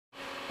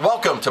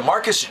Welcome to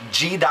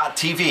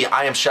MarcusG.tv.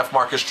 I am Chef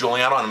Marcus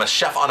Guiliano, and I'm a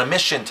chef on a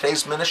mission.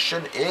 Today's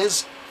mission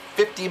is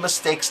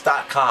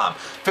 50mistakes.com.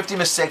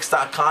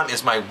 50mistakes.com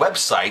is my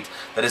website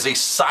that is a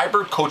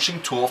cyber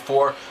coaching tool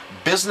for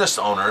business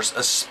owners,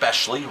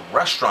 especially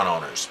restaurant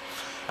owners.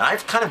 And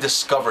I've kind of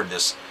discovered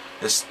this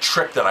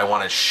trick that I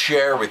want to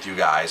share with you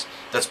guys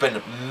that's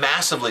been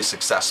massively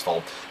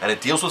successful, and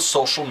it deals with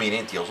social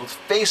media, it deals with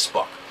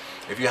Facebook.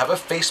 If you have a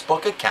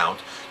Facebook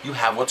account, you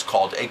have what's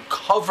called a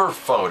cover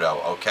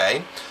photo,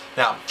 okay?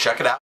 Now, check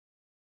it out.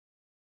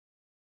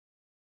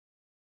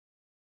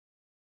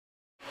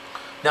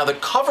 Now, the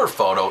cover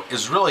photo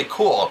is really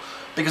cool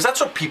because that's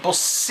what people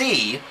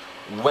see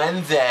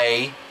when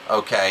they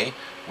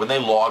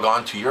log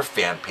on to your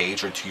fan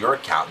page or to your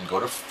account and go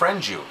to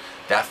friend you.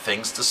 That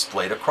thing's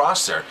displayed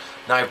across there.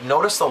 Now, I've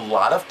noticed a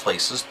lot of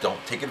places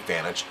don't take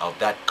advantage of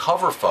that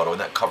cover photo,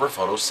 and that cover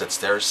photo sits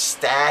there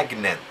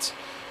stagnant.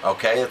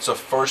 Okay, it's the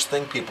first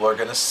thing people are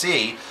going to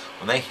see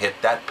when they hit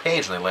that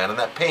page, when they land on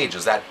that page,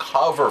 is that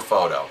cover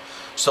photo.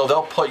 So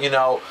they'll put,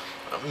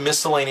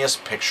 miscellaneous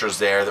pictures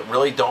there that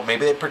really don't,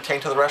 maybe they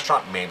pertain to the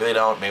restaurant, maybe they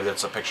don't, maybe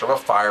it's a picture of a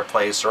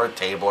fireplace or a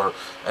table or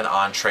an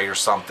entree or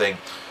something.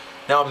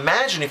 Now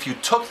imagine if you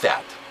took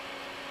that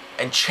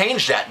and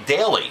changed that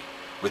daily,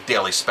 with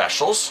daily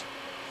specials,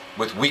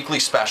 with weekly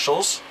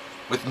specials,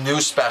 with new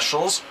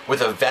specials,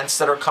 with events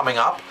that are coming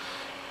up.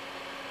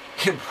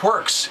 It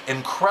works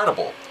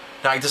incredible.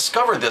 Now, I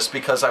discovered this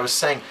because I was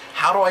saying,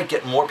 how do I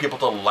get more people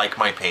to like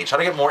my page? How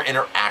do I get more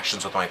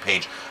interactions with my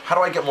page? How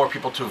do I get more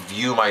people to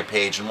view my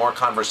page and more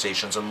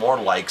conversations and more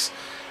likes?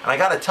 And I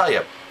got to tell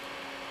you,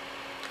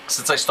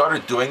 since I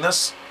started doing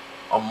this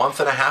a month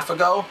and a half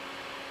ago,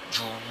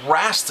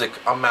 drastic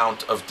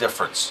amount of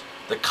difference.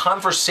 The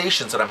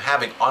conversations that I'm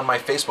having on my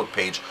Facebook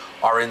page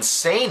are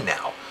insane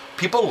now.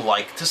 People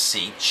like to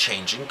see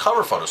changing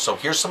cover photos. So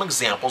here's some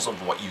examples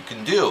of what you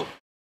can do.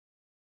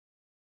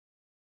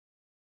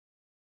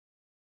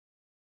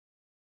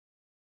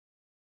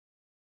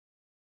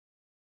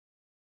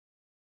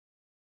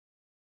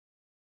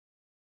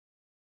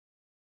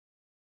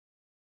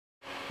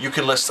 You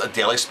can list a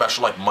daily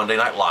special like Monday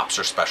Night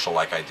Lobster special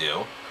like I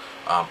do.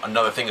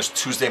 Another thing is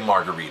Tuesday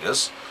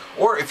margaritas.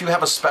 Or if you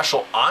have a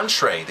special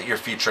entree that you're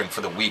featuring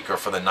for the week or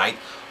for the night,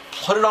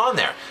 put it on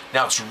there.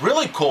 Now it's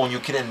really cool when you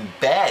can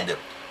embed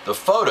the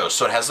photo.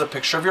 So it has a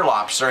picture of your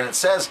lobster and it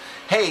says,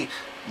 hey,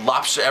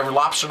 every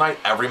lobster night,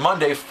 every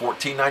Monday,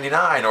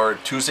 $14.99, or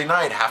Tuesday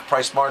night, half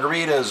price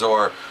margaritas,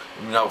 or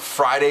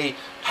Friday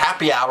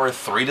happy hour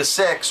 3 to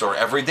 6, or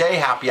every day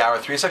happy hour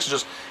 3 to 6.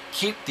 Just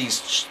keep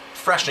these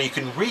fresh. Now you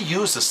can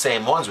reuse the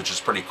same ones, which is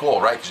pretty cool,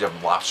 right? Because you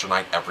have lobster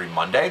night every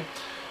Monday.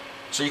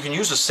 So you can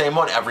use the same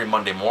one every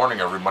Monday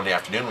morning, every Monday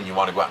afternoon when you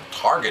want to go out and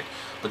target.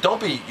 But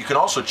you can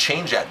also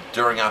change that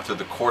after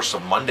the course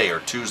of Monday or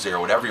Tuesday or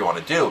whatever you want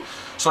to do.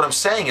 So what I'm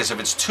saying is if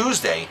it's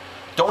Tuesday,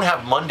 don't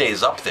have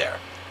Mondays up there.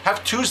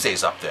 Have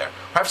Tuesdays up there.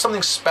 Have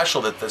something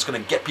special that's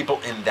going to get people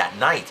in that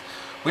night.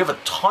 We have a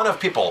ton of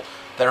people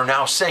that are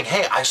now saying,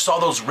 hey, I saw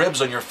those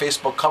ribs on your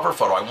Facebook cover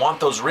photo. I want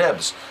those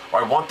ribs,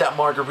 or I want that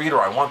margarita,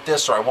 or I want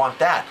this, or I want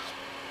that.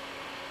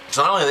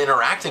 So not only are they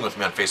interacting with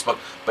me on Facebook,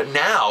 but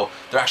now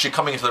they're actually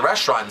coming into the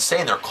restaurant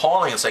and they're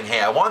calling and saying,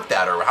 hey, I want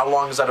that, or how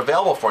long is that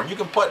available for? And you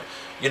can put,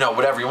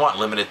 whatever you want,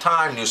 limited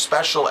time, new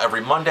special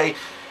every Monday.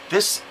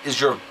 This is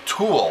your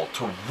tool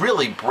to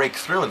really break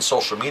through in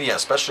social media,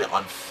 especially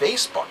on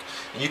Facebook.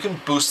 And you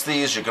can boost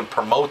these, you can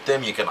promote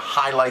them, you can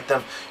highlight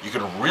them, you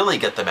can really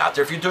get them out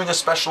there. If you're doing a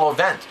special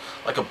event,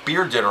 like a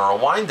beer dinner or a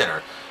wine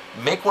dinner,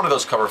 make one of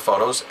those cover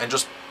photos and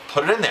just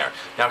put it in there.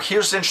 Now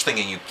here's the interesting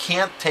thing, you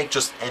can't take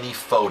just any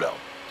photo.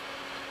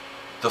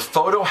 The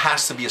photo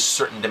has to be a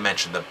certain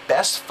dimension. The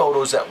best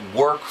photos that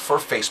work for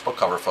Facebook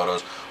cover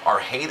photos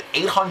are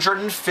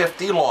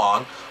 850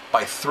 long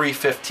by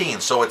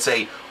 315. So it's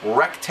a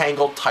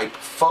rectangle type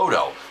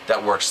photo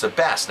that works the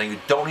best. Now you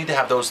don't need to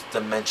have those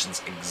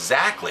dimensions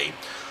exactly,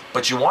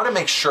 but you want to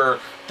make sure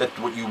that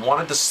what you want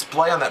to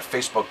display on that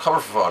Facebook cover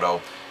photo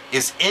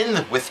is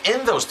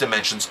within those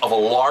dimensions of a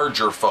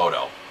larger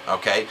photo,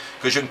 okay?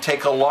 Because you can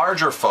take a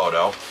larger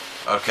photo,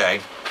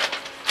 okay?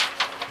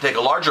 Take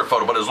a larger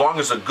photo, but as long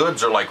as the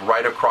goods are like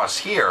right across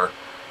here,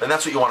 then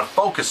that's what you want to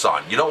focus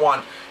on. You don't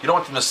want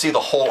them to see the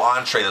whole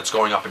entree that's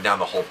going up and down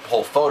the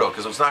whole photo,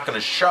 because it's not going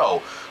to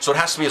show. So it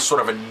has to be a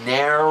sort of a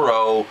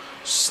narrow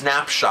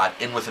snapshot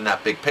within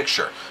that big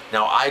picture.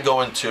 Now I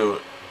go into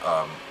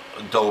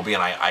Adobe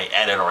and I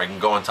edit, or I can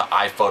go into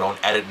iPhoto and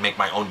edit and make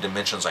my own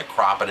dimensions. I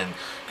crop it and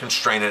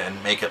constrain it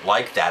and make it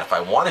like that if I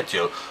wanted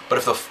to. But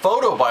if the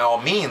photo by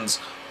all means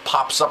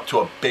pops up to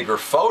a bigger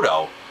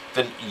photo,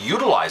 then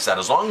utilize that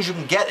as long as you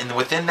can get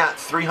within that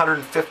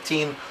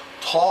 315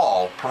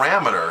 tall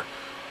parameter,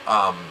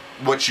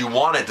 what you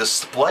want to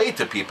display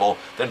to people,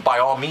 then by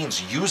all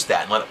means use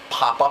that and let it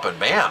pop up and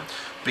bam.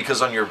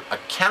 Because on your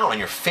account, on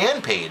your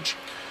fan page,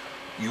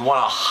 you want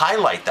to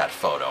highlight that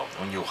photo.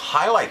 When you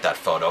highlight that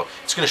photo,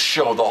 it's going to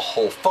show the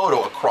whole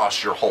photo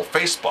across your whole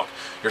Facebook.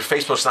 Your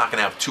Facebook's not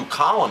going to have 2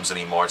 columns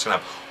anymore. It's going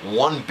to have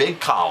one big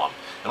column.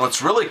 And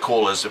what's really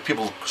cool is if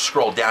people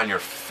scroll down your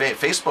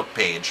Facebook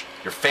page,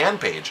 your fan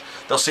page,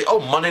 they'll see, oh,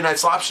 Monday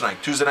night's lobster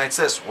night, Tuesday night's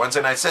this,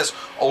 Wednesday night's this.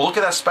 Oh, look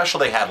at that special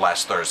they had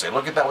last Thursday.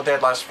 Look at that what they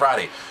had last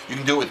Friday. You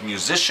can do it with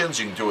musicians.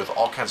 You can do it with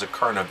all kinds of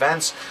current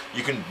events.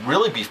 You can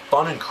really be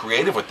fun and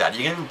creative with that.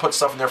 You can even put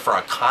stuff in there for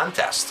a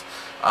contest.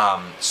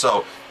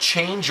 So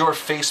change your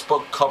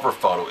Facebook cover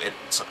photo.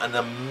 It's an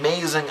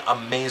amazing,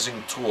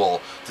 amazing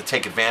tool to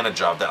take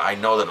advantage of that I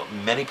know that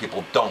many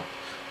people don't.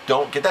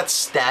 Don't get that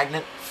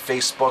stagnant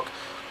Facebook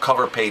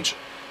cover page.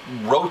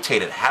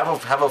 Rotate it. Have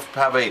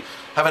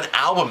an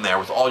album there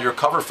with all your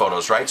cover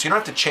photos, right? So you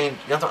don't have to change.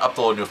 You don't have to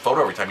upload a new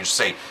photo every time. You just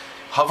say,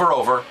 hover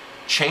over,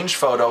 change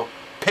photo,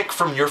 pick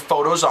from your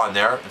photos on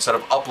there instead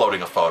of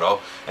uploading a photo.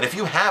 And if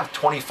you have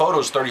 20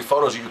 photos, 30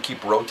 photos you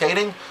keep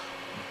rotating,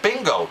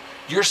 bingo,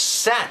 you're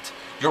set.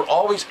 You're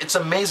always, it's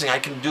amazing. I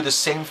can do the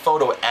same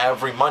photo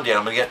every Monday and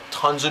I'm going to get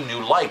tons of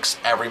new likes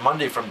every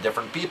Monday from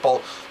different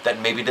people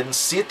that maybe didn't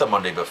see it the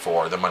Monday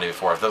before, if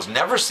they've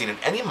never seen it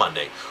any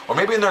Monday. Or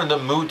maybe they're in the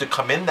mood to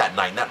come in that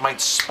night and that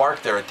might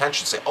spark their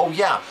attention. Say, oh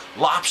yeah,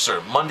 lobster,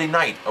 Monday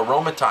night,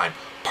 Aroma Thyme.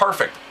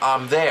 Perfect,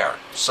 I'm there.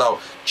 So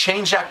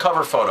change that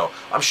cover photo.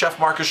 I'm Chef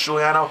Marcus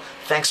Guiliano.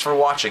 Thanks for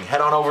watching.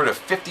 Head on over to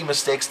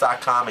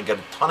 50mistakes.com and get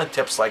a ton of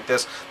tips like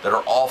this that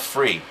are all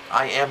free.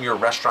 I am your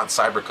restaurant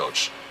cyber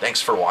coach.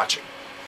 Thanks for watching.